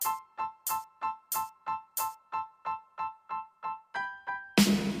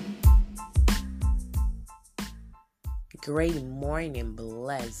Great morning,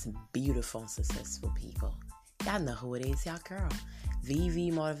 blessed, beautiful, successful people. Y'all know who it is, y'all girl.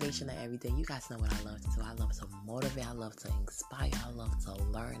 VV Motivation every day. You guys know what I love to do. I love to motivate. I love to inspire. I love to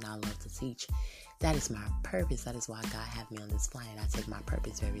learn. I love to teach. That is my purpose. That is why God have me on this planet. I take my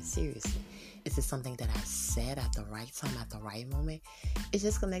purpose very seriously. Is it something that I said at the right time, at the right moment? It's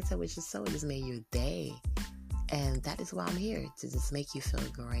just connected with your soul. It just made your day. And that is why I'm here, to just make you feel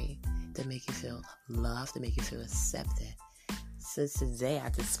great, to make you feel loved, to make you feel accepted. So today, I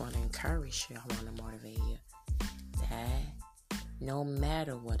just want to encourage you, I want to motivate you, that no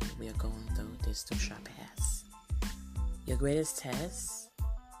matter what we're going through, this too shall pass. Your greatest test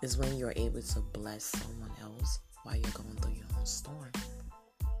is when you're able to bless someone else while you're going through your own storm.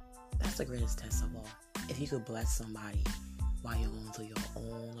 That's the greatest test of all. If you could bless somebody while you're going through your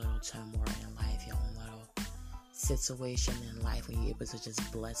own little turmoil in life, your own little situation in life, when you're able to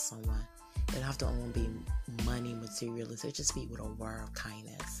just bless someone, it don't have to only be money, materialism. It just be with a word of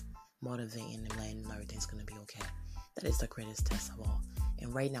kindness, motivating and letting them everything's gonna be okay. That is the greatest test of all.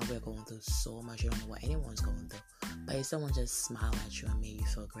 And right now we're going through so much. You don't know what anyone's going through, but if someone just smiled at you and made you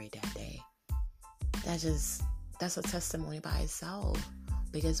feel great that day, that's a testimony by itself.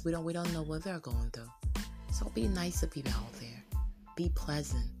 Because we don't know what they're going through. So be nice to people out there. Be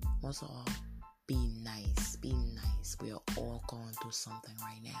pleasant. Most of all, be nice. Be nice. We are all going through something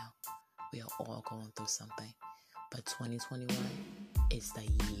right now. We are all going through something. But 2021 is the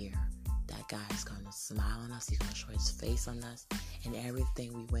year that God is going to smile on us. He's going to show his face on us. And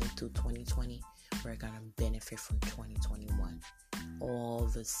everything we went through 2020, we're going to benefit from 2021. All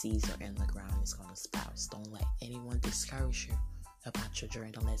the seeds are in the ground. It's going to sprout. Don't let anyone discourage you about your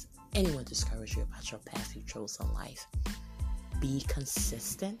journey. Don't let anyone discourage you about your path you chose in life. Be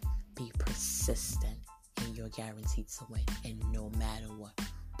consistent. Be persistent. And you're guaranteed to win. And no matter what,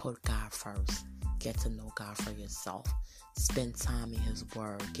 put God first. Get to know God for yourself. Spend time in his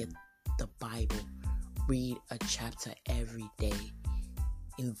word. Get the Bible. Read a chapter every day.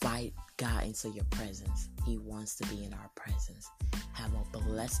 Invite God into your presence. He wants to be in our presence. Have a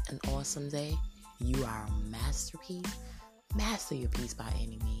blessed and awesome day. You are a masterpiece. Master your peace by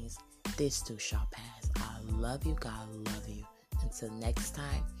any means. This too shall pass. I love you. God love you. Until next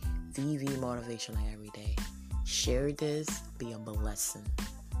time, VV Motivation every day. Share this. Be a blessing.